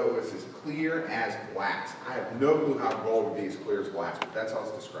place as though it was as clear as glass. I have no clue how gold would be as clear as glass, but that's how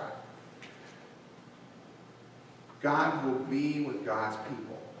it's described. God will be with God's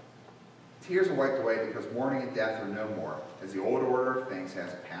people. Tears are wiped away because mourning and death are no more, as the old order of things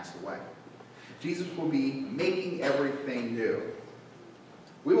has passed away. Jesus will be making everything new.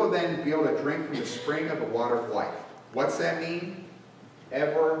 We will then be able to drink from the spring of the water of life. What's that mean?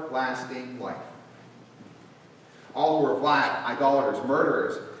 Everlasting life. All who are vile, idolaters,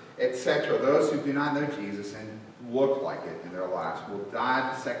 murderers, etc., those who do not know Jesus and look like it in their lives, will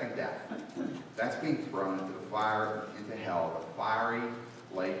die the second death. That's being thrown into the fire, into hell, the fiery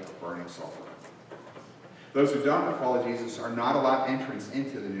lake of burning sulfur. Those who don't follow Jesus are not allowed entrance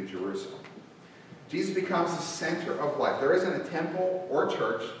into the New Jerusalem. Jesus becomes the center of life. There isn't a temple or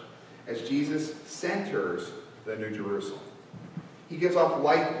church as Jesus centers the New Jerusalem. He gives off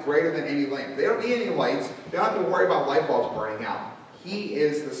light greater than any lamp. They don't need any lights. They don't have to worry about light bulbs burning out. He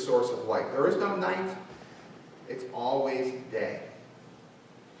is the source of light. There is no night. It's always day.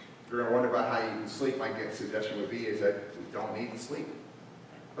 If you're going to wonder about how you can sleep, my suggestion would be is that we don't need to sleep.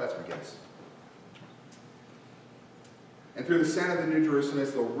 That's my guess. And through the center of the New Jerusalem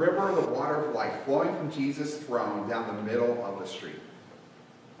is the river of the water of life flowing from Jesus' throne down the middle of the street.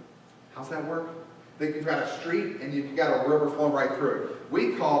 How's that work? Think you've got a street and you've got a river flowing right through it.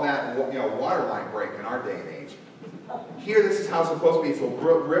 We call that, water line break in our day and age. Here, this is how it's supposed to be. It's a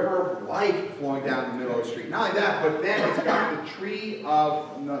river of life flowing down the middle of the street. Not only that, but then it's got the tree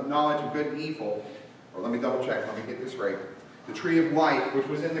of knowledge of good and evil. Or let me double check. Let me get this right. The tree of life, which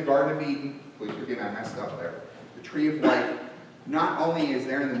was in the Garden of Eden. Please forgive me, I messed up there. The tree of life not only is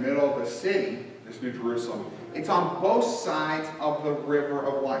there in the middle of the city, this New Jerusalem, it's on both sides of the river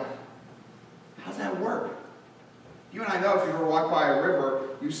of life. How's that work? You and I know if you ever walk by a river,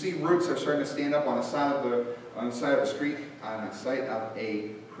 you see roots that are starting to stand up on the side of the street, on the side of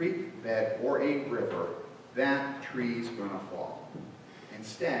a creek bed or a river. That tree's going to fall.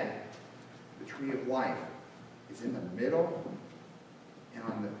 Instead, the tree of life is in the middle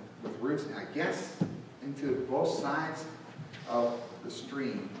and with roots, I guess, into both sides of the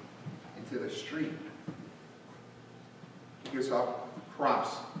stream, into the street. It gives up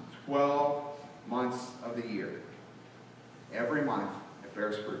crops 12 months of the year. Every month it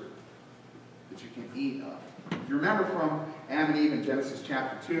bears fruit that you can eat of. If you remember from Adam and Eve in Genesis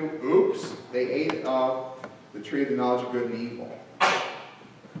chapter 2, oops, they ate of the tree of the knowledge of good and evil.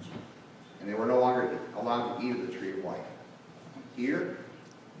 And they were no longer allowed to eat of the tree of life. Here,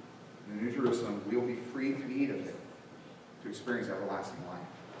 in the New Jerusalem, we will be free to eat of it, to experience everlasting life.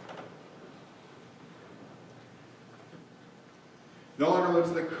 No longer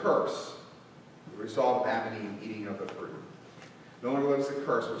lives the curse, the result of Adam and Eve eating of the fruit. No longer lives the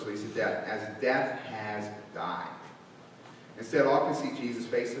curse which leads to death, as death has died. Instead, all can see Jesus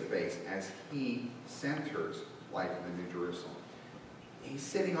face to face as he centers life in the New Jerusalem. He's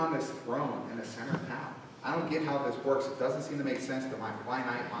sitting on this throne in the center of town. I don't get how this works. It doesn't seem to make sense to my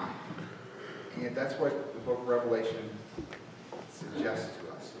finite mind. And yet that's what the book of Revelation suggests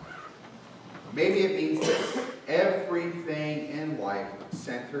to us. Maybe it means this. Everything in life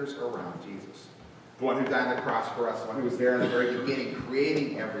centers around Jesus. The one who died on the cross for us, the one who was there in the very beginning,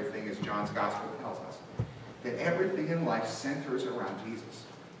 creating everything, as John's Gospel tells us. That everything in life centers around Jesus.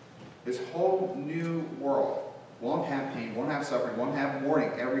 This whole new world won't have pain, won't have suffering, won't have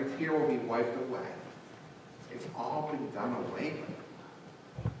mourning. Every tear will be wiped away. It's all been done away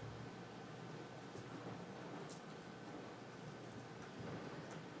with.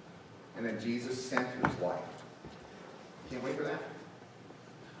 And then Jesus centers life. Can't wait for that.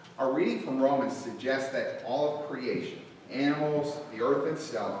 Our reading from Romans suggests that all of creation, animals, the earth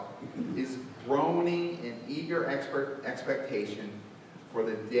itself, is groaning in eager expectation for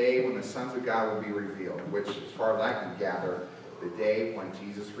the day when the sons of God will be revealed, which, as far as I can gather, the day when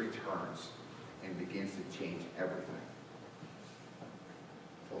Jesus returns and begins to change everything.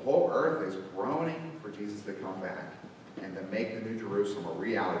 The whole earth is groaning for Jesus to come back and to make the New Jerusalem a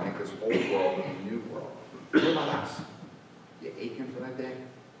reality, make this whole world a new world. What about us? You aching for that day?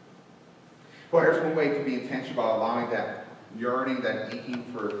 Well, here's one way to be intentional about allowing that yearning, that aching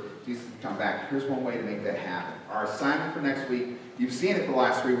for Jesus to come back. Here's one way to make that happen. Our assignment for next week, you've seen it for the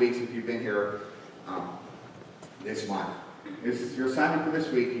last 3 weeks if you've been here this month. This is your assignment for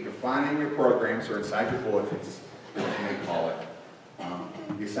this week. You can find it in your programs or inside your bulletins, what you may call it.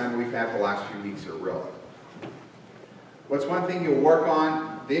 The assignment we've had for the last few weeks are really. What's one thing you'll work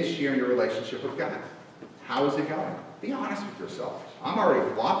on this year in your relationship with God? How is it going? Be honest with yourself. I'm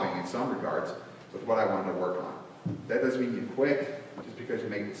already flopping in some regards with what I wanted to work on. That doesn't mean you quit just because you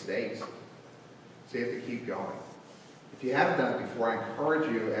make mistakes. So you have to keep going. If you haven't done it before, I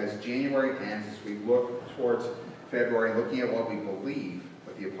encourage you as January ends, as we look towards February, looking at what we believe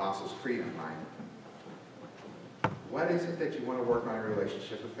with the Apostles' Creed in mind. What is it that you want to work on in your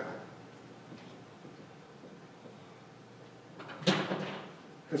relationship with God?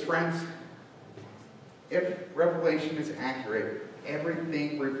 Because friends, if Revelation is accurate,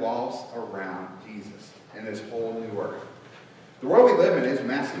 everything revolves around Jesus and this whole new earth. The world we live in is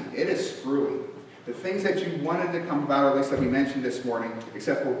messy. It is screwy. The things that you wanted to come about, or at least that we mentioned this morning,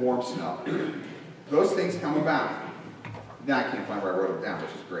 except for warm snow, those things come about. Now I can't find where I wrote it down,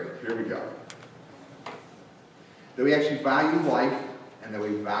 which is great. Here we go. That we actually value life and that we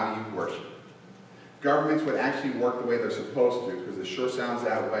value worship. Governments would actually work the way they're supposed to, because it sure sounds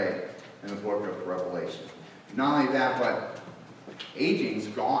that way in the book of Revelation. Not only that, but aging's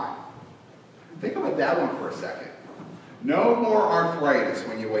gone. Think about that one for a second. No more arthritis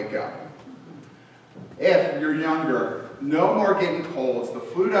when you wake up. If you're younger, no more getting colds. The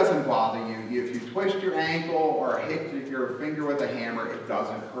flu doesn't bother you. If you twist your ankle or hit your finger with a hammer, it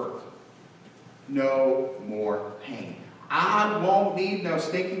doesn't hurt. No more pain. I won't need no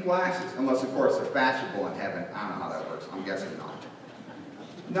stinking glasses, unless, of course, they're fashionable in heaven. I don't know how that works. I'm guessing not.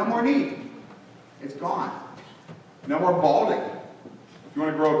 No more need. It's gone. No more balding. If you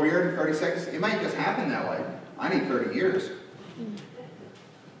want to grow a beard in 30 seconds, it might just happen that way. I need 30 years.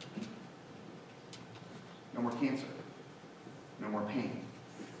 No more cancer. No more pain.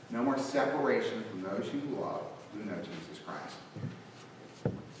 No more separation from those you love who know Jesus Christ.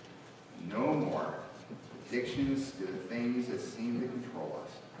 No more addictions to the things that seem to control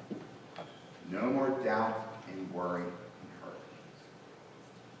us. No more doubt and worry and hurt.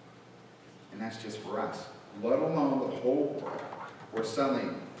 And that's just for us. Let alone the whole world, where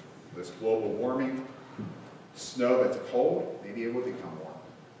suddenly this global warming, snow that's cold, maybe it will become warm.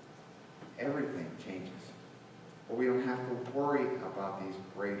 Everything changes. But we don't have to worry about these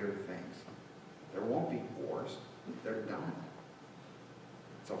greater things. There won't be wars. They're done.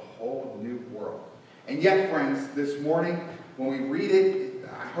 It's a whole new world. And yet, friends, this morning, when we read it,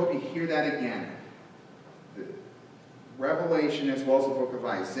 I hope you hear that again. The Revelation, as well as the book of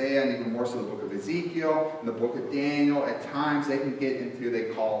Isaiah, and even more so the book of Ezekiel, and the book of Daniel, at times they can get into,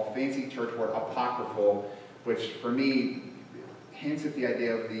 they call fancy church word, apocryphal, which for me hints at the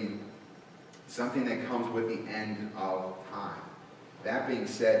idea of something that comes with the end of time. That being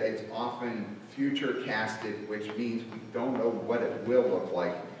said, it's often future casted, which means we don't know what it will look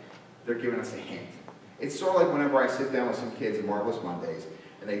like. They're giving us a hint. It's sort of like whenever I sit down with some kids at Marvelous Mondays,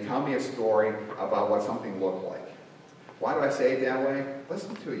 and they tell me a story about what something looked like. Why do I say it that way?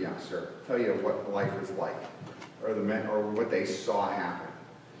 Listen to a youngster tell you what life is like, or what they saw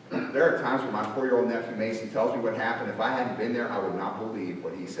happen. There are times when my 4-year-old nephew Mason tells me what happened. If I hadn't been there, I would not believe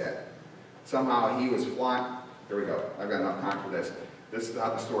what he said. Somehow he was flying. Here we go. I've got enough time for this. This is how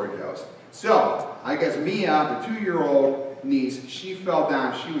the story goes. So, I guess Mia, the 2-year-old niece, she fell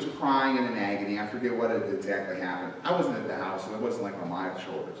down. She was crying in an agony. I forget what had exactly happened. I wasn't at the house, so it wasn't like on my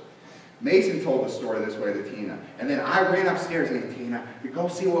shoulders. Mason told the story this way to Tina. And then I ran upstairs and Tina, you go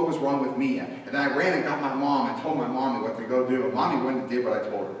see what was wrong with Mia. And then I ran and got my mom and told my mommy what to go do. And mommy went and did what I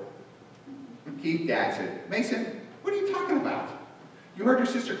told her. Keith, Dad said, Mason, what are you talking about? You heard your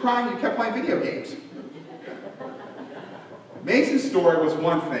sister crying, you kept playing video games. Mason's story was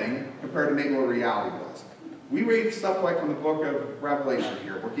one thing compared to maybe what reality was. We read stuff like from the book of Revelation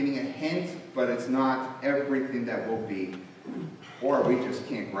here. We're getting a hint, but it's not everything that will be. Or we just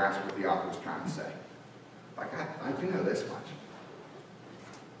can't grasp what the author is trying to say. Like, I do know this much.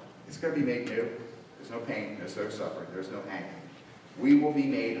 It's going to be made new. There's no pain, there's no suffering, there's no agony. We will be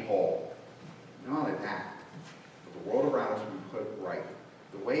made whole. Not only that, but the world around us will be put right,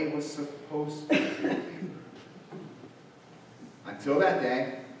 the way it was supposed to be. Until that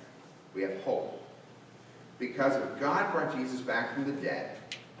day, we have hope. Because if God brought Jesus back from the dead,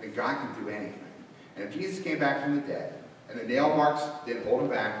 then God can do anything. And if Jesus came back from the dead, and the nail marks didn't hold him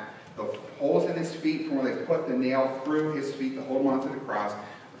back, the holes in his feet from where they put the nail through his feet to hold him onto the cross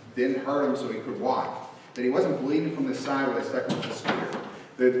didn't hurt him so he could walk. That he wasn't bleeding from the side where they stuck him with the spear.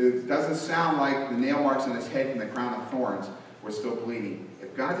 That it doesn't sound like the nail marks in his head from the crown of thorns were still bleeding.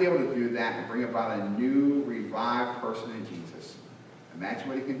 If God's able to do that and bring about a new, revived person in Jesus, imagine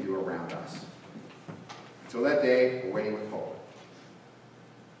what he can do around us. Until that day, we're waiting with hope.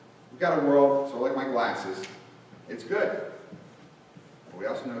 We've got a world, so like my glasses, it's good. But we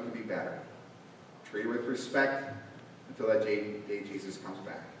also know it can be better. Treated with respect, until that day Jesus comes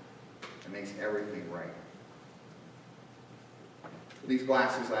back and makes everything right. These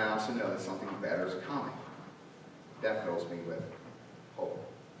glasses, I also know that something better is coming. That fills me with hope.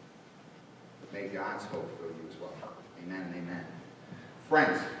 May God's hope fill you as well. Amen and amen.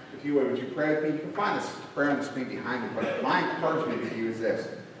 Friends, if you would you pray with me? You can find this prayer on the screen behind me, but my encouragement to you is this.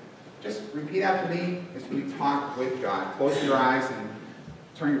 Just repeat after me as we talk with God. Close your eyes and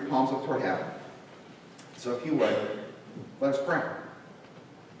turn your palms up toward heaven. So if you would, let us pray.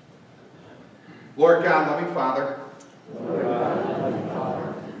 Lord God, loving Father,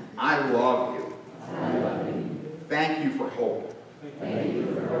 I love you. Thank you for hope.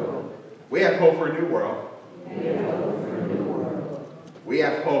 We have hope for a new world. We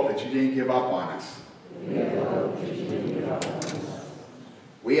have hope that you didn't give up on us.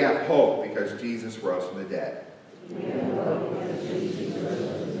 We have hope because Jesus rose from the dead.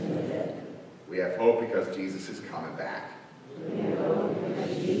 We have hope because Jesus is coming back.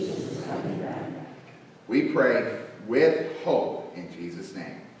 We pray with hope in Jesus'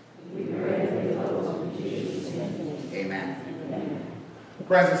 name. Amen.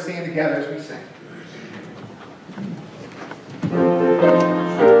 Friends, let's stand together as we sing.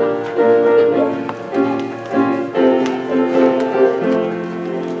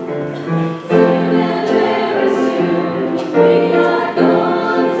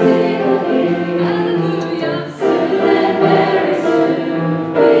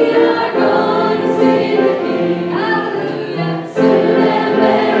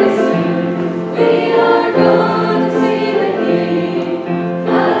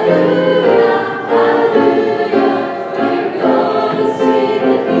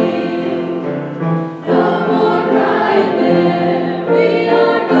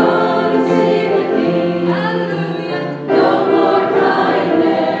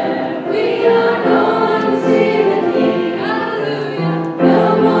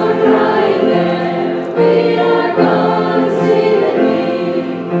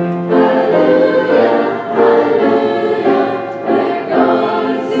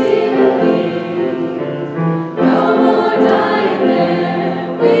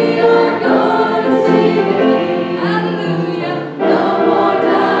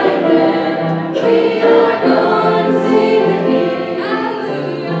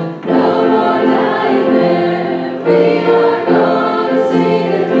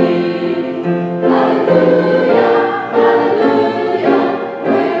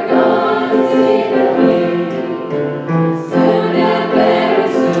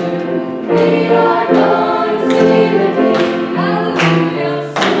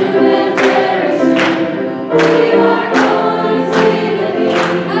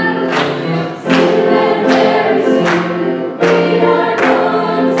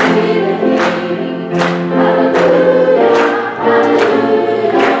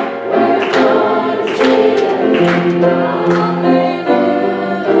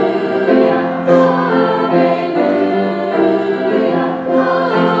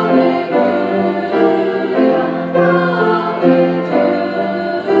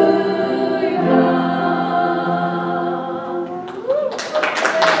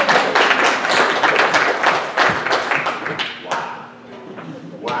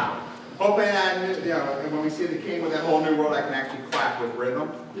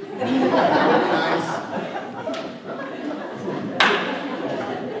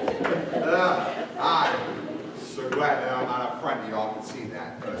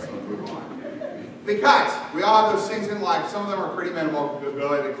 Because we all have those things in life. Some of them are pretty minimal, the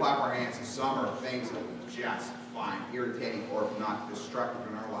ability to clap our hands, and some are things that we just find irritating or if not destructive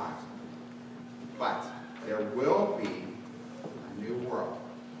in our lives. But there will be a new world.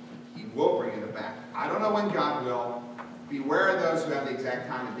 He will bring it back. I don't know when God will. Beware of those who have the exact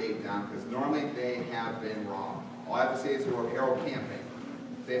time and date down, because normally they have been wrong. All I have to say is the word arrow camping.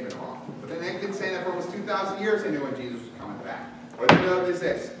 They've been wrong. But then they've been saying that for almost 2,000 years they knew when Jesus was coming back. What they know is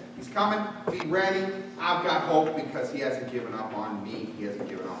this. He's coming. Be ready. I've got hope because he hasn't given up on me. He hasn't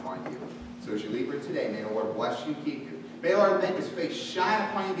given up on you. So as you leave here today, may the Lord bless you, keep you. May the Lord make his face shine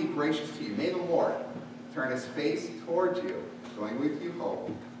upon you and be gracious to you. May the Lord turn his face towards you, filling with you hope,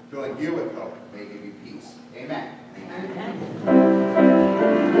 filling you with hope. May he give you peace. Amen.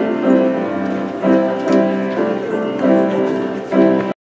 Amen.